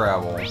fast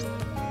travel.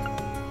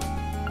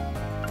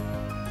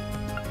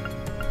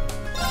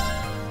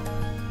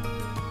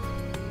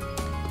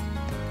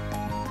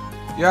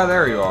 Yeah,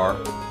 there you are.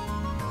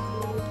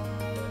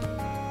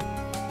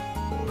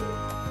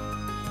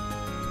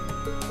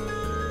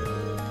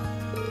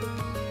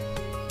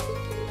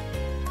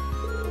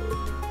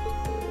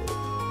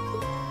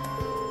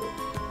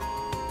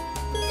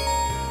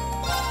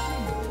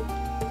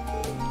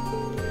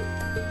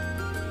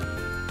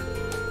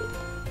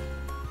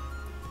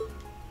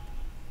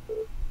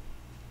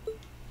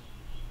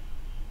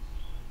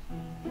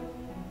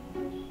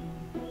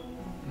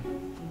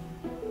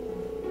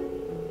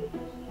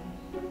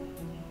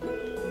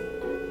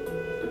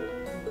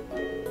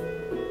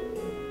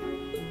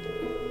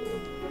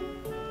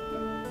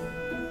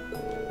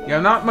 Yeah,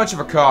 I'm not much of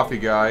a coffee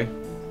guy.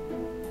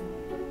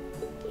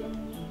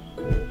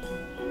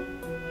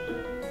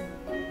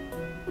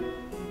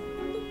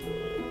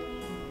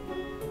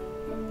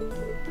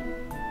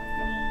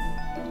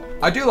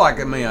 I do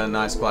like me a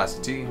nice glass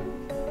of tea.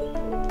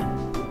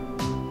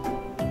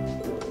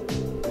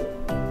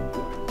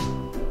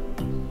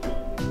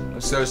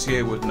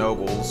 Associated with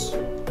nobles.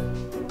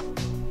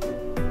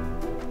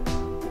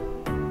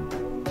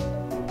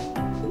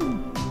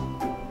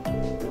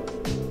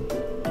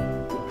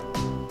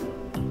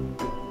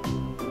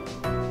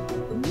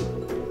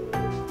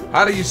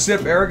 How do you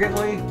sip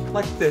arrogantly?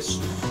 Like this.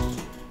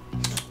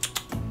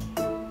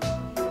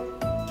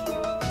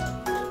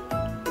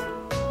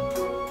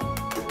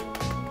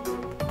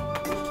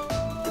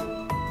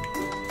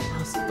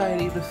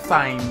 Slightly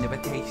refined of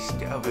a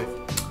taste of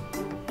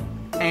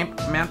Amp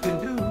Mountain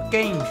Dew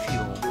game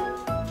fuel.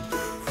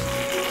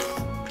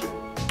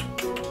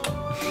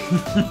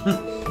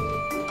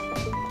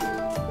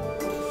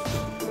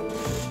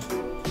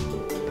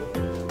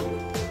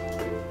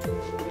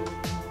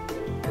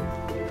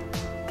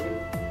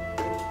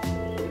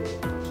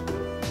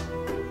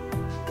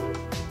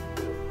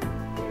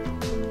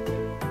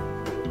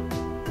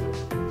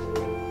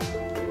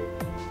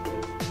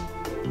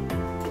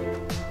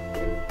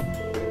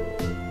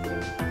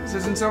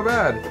 This isn't so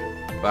bad.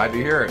 Glad to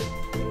hear it.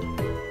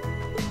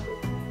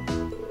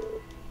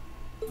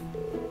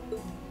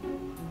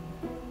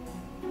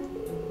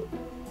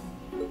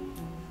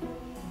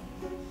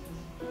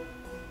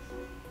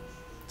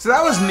 So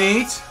that was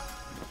neat.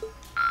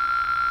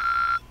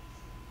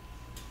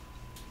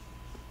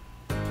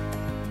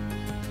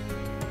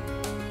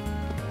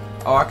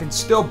 Oh, I can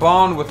still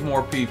bond with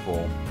more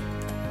people.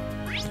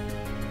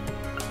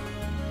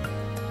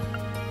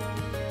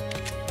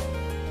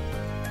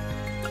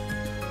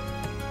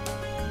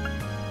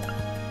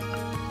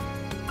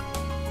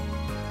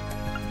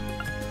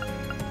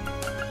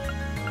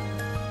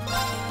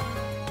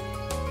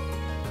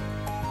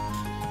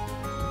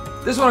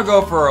 Just want to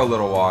go for a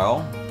little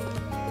while.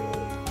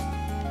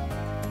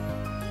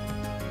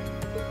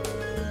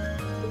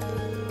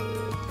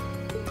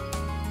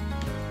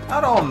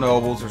 Not all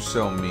nobles are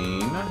so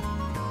mean.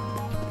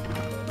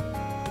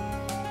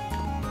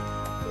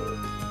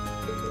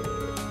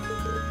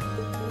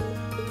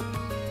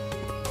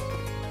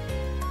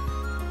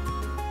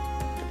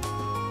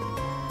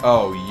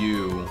 Oh,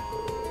 you.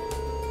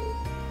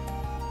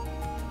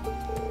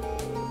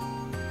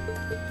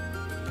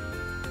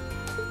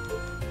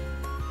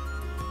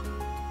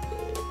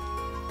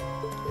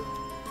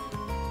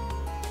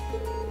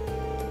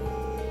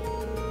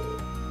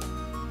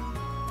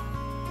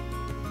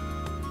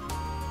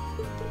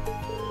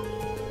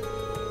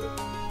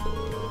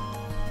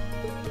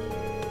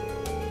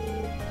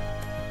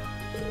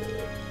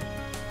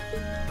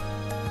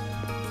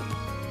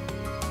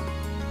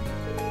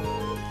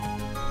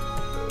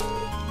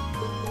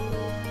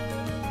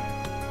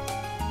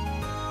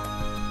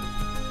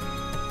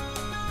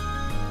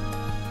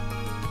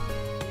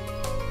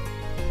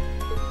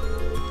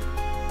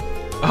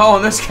 Oh,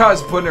 and this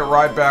guy's putting it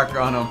right back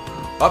on him.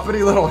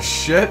 Uppity little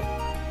shit.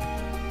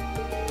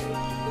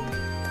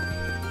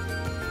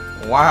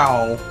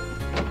 Wow.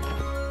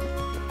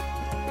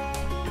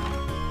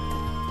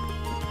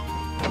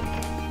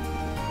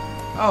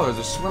 Oh, there's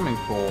a swimming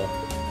pool.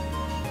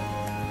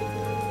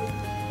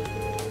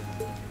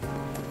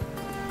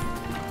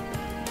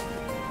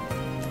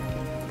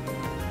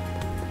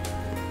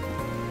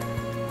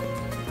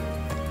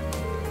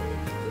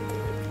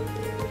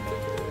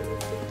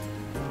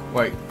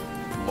 Wait.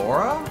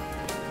 Laura?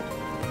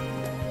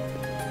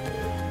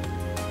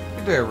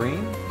 Good day,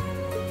 Irene.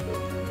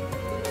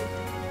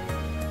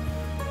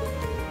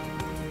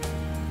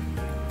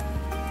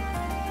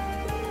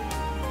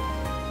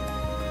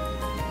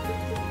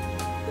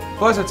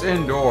 Plus, it's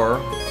indoor.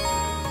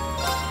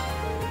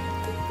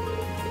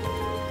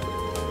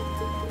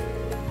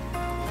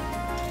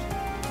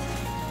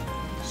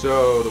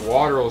 So, the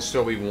water will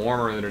still be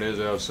warmer than it is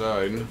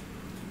outside.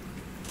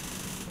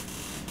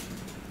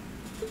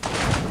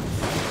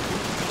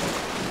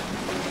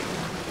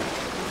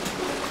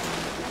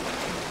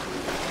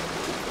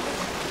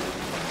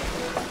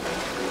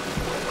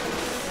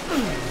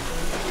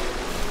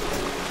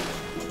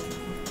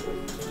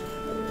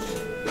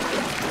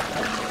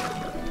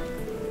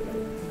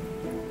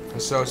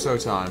 so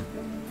time.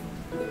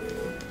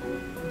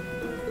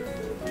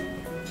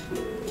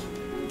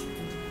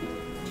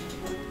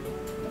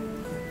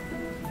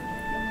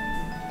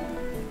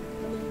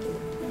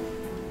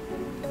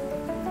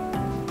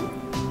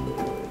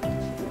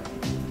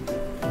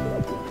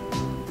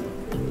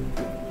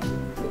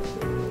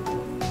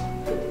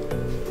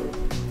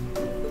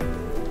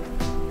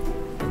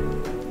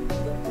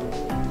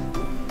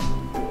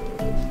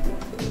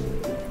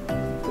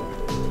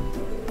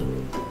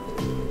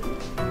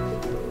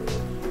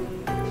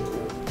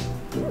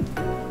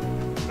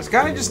 It's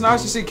kind of just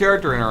nice to see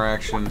character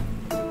interaction.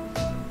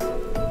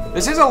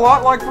 This is a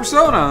lot like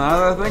Persona, now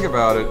that I think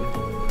about it.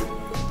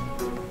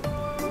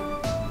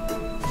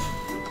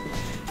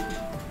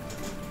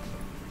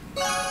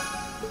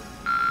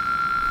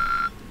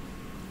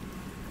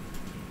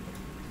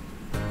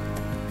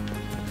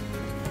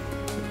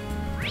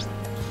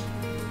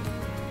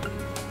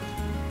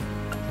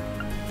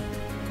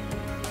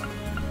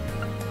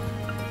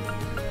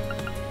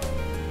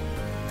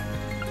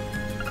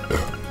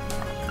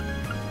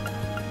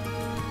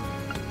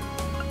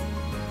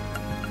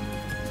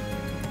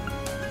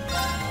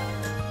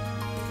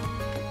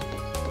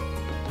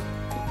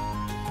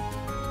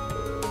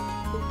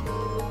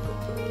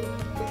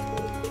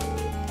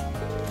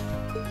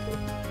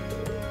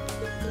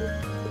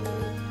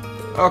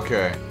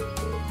 Okay.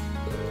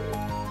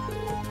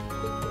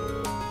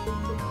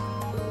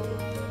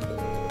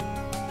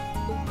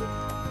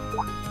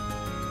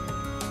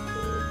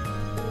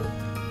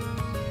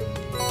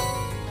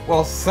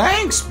 Well,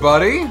 thanks,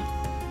 buddy.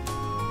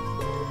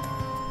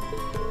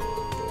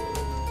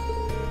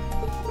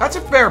 That's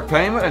a fair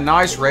payment, a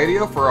nice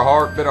radio for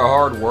a bit of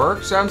hard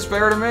work. Sounds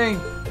fair to me.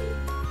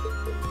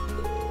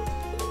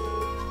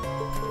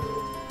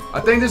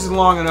 I think this is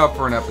long enough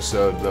for an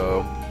episode,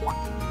 though.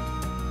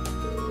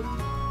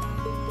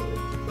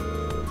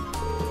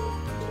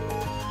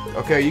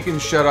 Okay, you can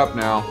shut up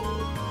now.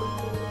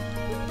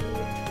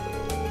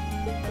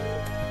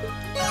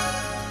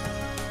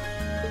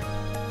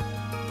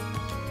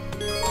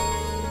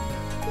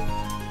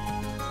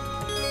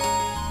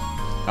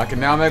 I can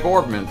now make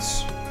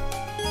orbments.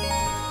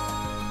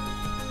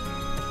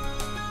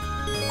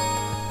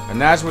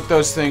 And that's what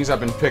those things I've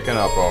been picking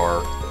up are.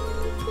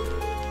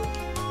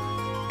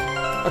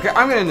 Okay,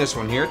 I'm gonna end this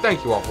one here.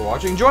 Thank you all for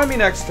watching. Join me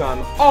next time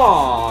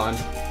on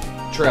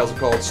Trails of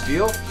Cold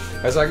Steel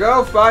as I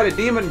go fight a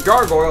demon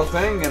gargoyle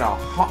thing in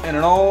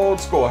an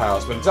old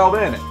schoolhouse. But until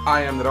then,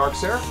 I am the Dark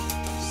Seraph,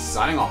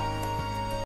 signing off.